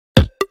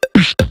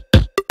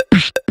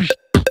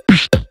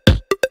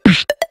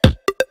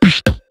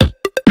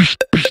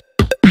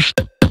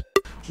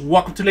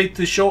welcome to Late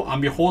to the Show.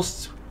 I'm your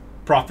host,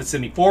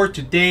 Prophet74.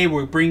 Today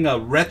we're bringing a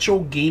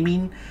retro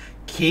gaming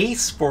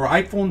case for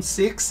iPhone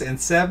 6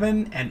 and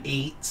 7 and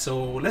 8.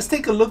 So let's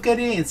take a look at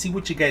it and see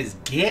what you guys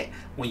get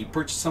when you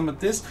purchase some of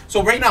this.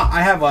 So right now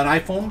I have an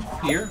iPhone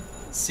here,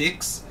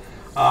 6.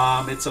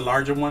 It's a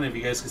larger one if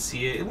you guys can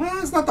see it. Well,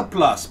 it's not the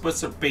Plus, but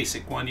it's a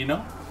basic one, you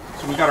know.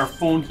 So we got our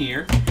phone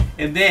here,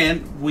 and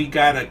then we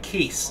got a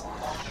case.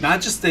 Not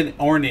just an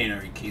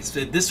ordinary case.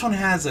 This one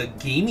has a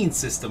gaming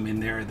system in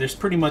there. There's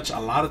pretty much a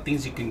lot of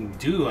things you can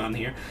do on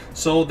here.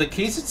 So the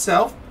case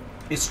itself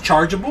is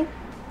chargeable.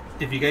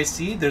 If you guys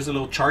see, there's a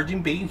little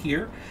charging bay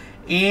here.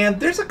 And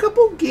there's a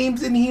couple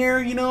games in here.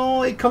 You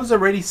know, it comes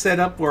already set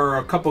up for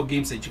a couple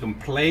games that you can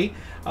play.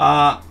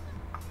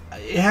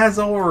 It has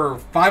over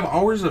 5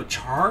 hours of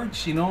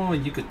charge, you know,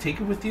 and you could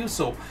take it with you.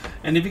 So,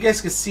 and if you guys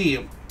can see,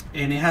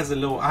 and it has a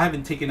little, I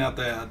haven't taken out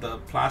the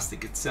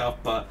plastic itself,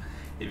 but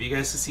if you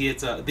guys can see,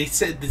 it's they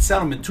sell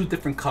them in 2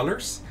 different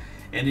colors,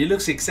 and it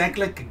looks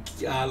exactly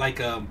like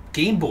a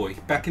Game Boy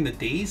back in the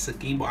days. A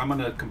Game Boy. I'm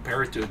gonna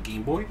compare it to a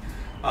Game Boy,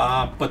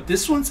 but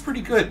this one's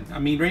pretty good. I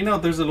mean, right now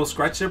there's a little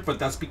scratch there, but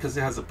that's because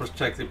it has a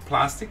protective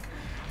plastic.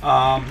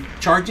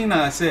 Charging,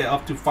 I said,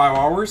 up to 5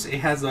 hours.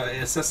 It has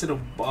a set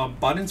of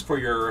buttons for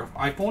your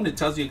iPhone. It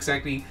tells you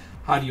exactly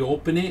how do you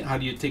open it, how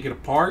do you take it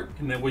apart,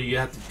 and then what you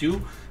have to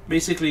do.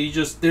 Basically, you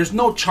just, there's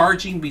no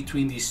charging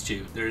between these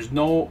two. There's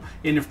no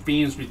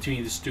interference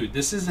between these two.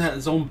 This is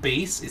its own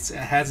base. It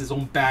has its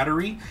own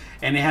battery,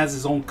 and it has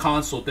its own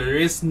console. There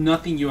is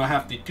nothing you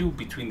have to do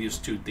between these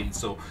two things.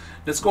 So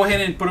let's go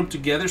ahead and put them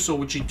together. So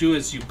what you do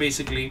is you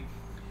basically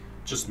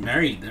just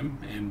marry them,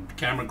 and the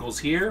camera goes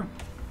here,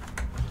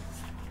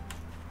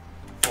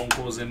 phone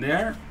goes in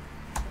there,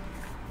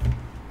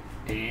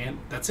 and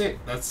that's it.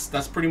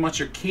 That's pretty much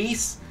your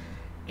case.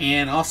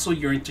 And also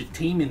your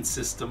entertainment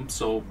system.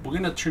 So we're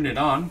gonna turn it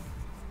on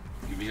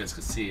if you guys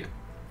can see it.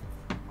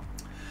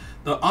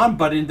 The on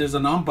button, there's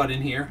an on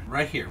button here,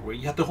 right here, where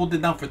you have to hold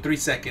it down for 3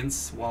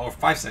 seconds, well, or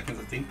 5 seconds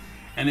I think,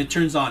 and it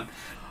turns on.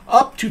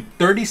 Up to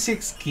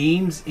 36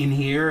 games in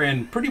here,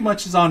 and pretty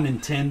much is on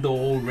Nintendo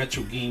old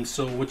retro games.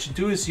 So what you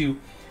do is you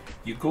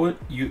go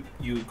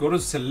to the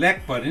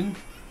select button,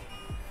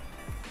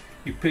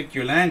 you pick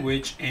your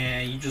language,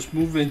 and you just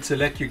move and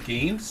select your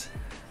games.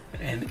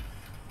 And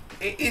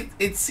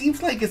it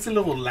seems like it's a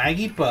little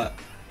laggy, but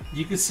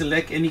you can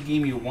select any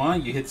game you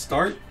want. You hit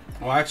start.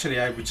 Well, actually,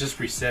 I would just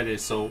reset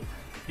it. So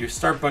your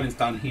start button's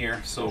down here.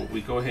 So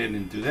we go ahead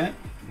and do that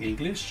in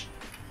English.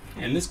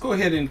 And let's go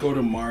ahead and go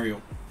to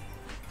Mario.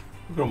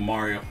 We'll go to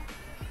Mario.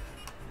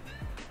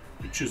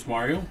 We choose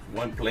Mario,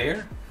 1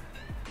 player,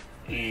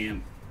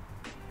 and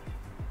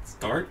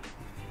start.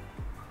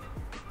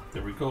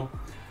 There we go.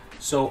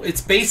 So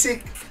it's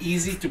basic,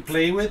 easy to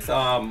play with.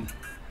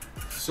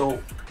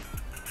 So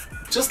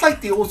just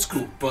like the old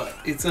school, but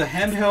it's a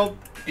handheld,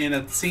 and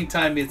at the same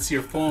time it's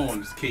your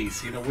phone's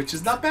case, you know, which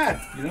is not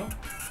bad, you know.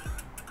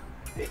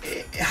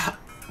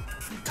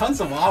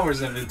 Tons of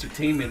hours of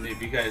entertainment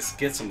if you guys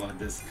get something like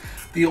this.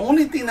 The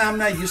only thing I'm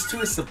not used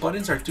to is the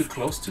buttons are too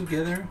close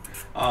together.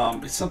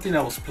 It's something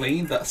I was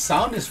playing. The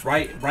sound is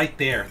right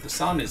there. The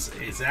sound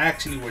is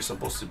actually where it's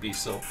supposed to be,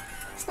 so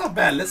it's not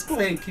bad. Let's go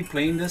ahead and keep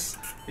playing this.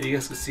 You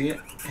guys can see it.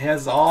 It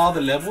has all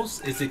the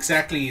levels. It's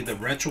exactly the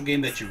retro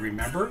game that you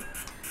remember.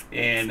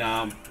 And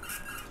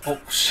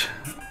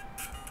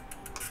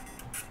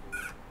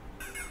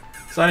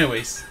so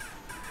anyways,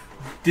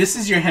 this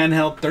is your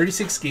handheld,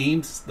 36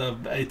 games.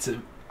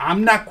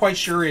 I'm not quite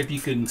sure if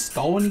you can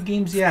install any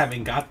games yet. I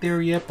haven't got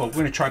there yet, but we're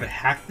gonna try to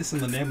hack this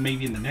in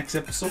maybe in the next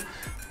episode.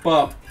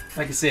 But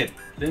like I said,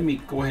 let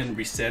me go ahead and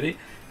reset it.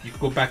 You can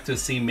go back to the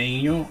same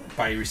menu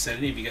by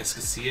resetting it if you guys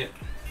can see it.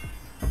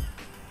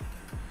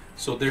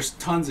 So there's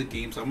tons of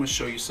games. I'm gonna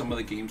show you some of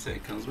the games that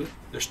it comes with.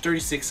 There's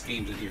 36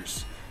 games in here,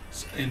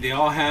 and they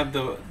all have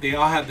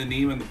the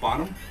name in the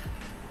bottom.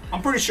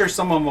 I'm pretty sure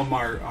some of them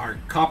are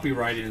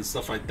copyrighted and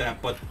stuff like that,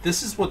 but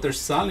this is what they're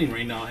selling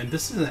right now, and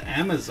this is an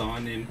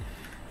Amazon. And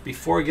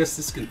before it gets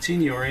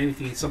discontinued or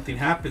anything, something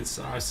happens,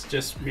 I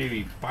suggest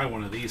maybe buy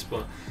one of these.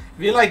 But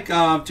if you like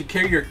to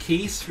carry your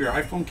case, your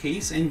iPhone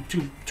case, and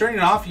to turn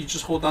it off, you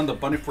just hold down the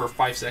button for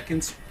 5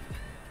 seconds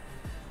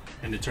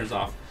and it turns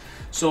off.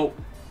 So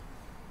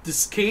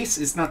this case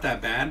is not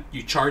that bad.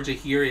 You charge it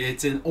here.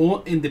 It's an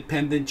all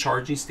independent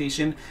charging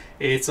station.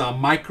 It's a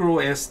micro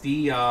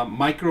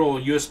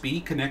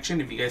USB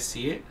connection, if you guys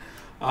see it.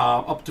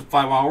 Up to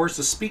 5 hours.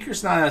 The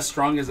speaker's not as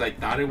strong as I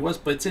thought it was,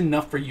 but it's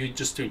enough for you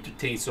just to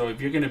entertain. So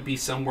if you're gonna be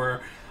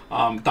somewhere,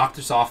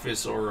 doctor's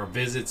office, or a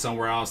visit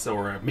somewhere else,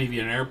 or maybe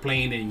an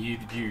airplane, and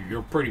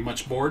you're pretty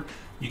much bored,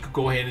 you could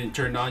go ahead and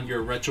turn on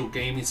your retro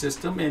gaming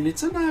system, and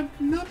it's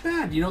not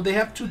bad. You know, they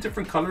have 2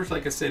 different colors,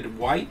 like I said,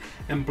 white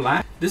and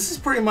black. This is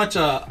pretty much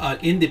a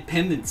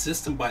independent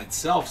system by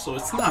itself, so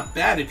it's not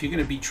bad if you're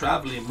gonna be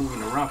traveling and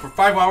moving around for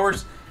 5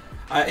 hours.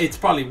 it's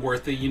probably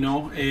worth it, you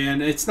know,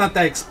 and it's not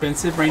that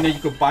expensive. Right now you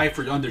could buy it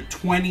for under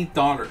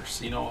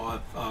 $20, you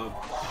know, a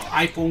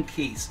iPhone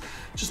case.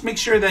 Just make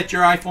sure that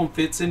your iPhone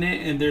fits in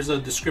it, and there's a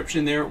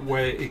description there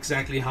where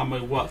exactly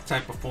what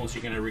type of phones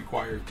you're going to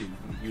require to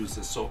use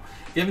this. So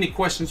if you have any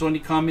questions or any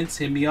comments,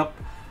 hit me up.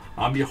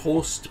 I'm your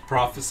host,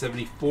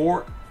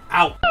 Prophet74,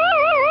 out.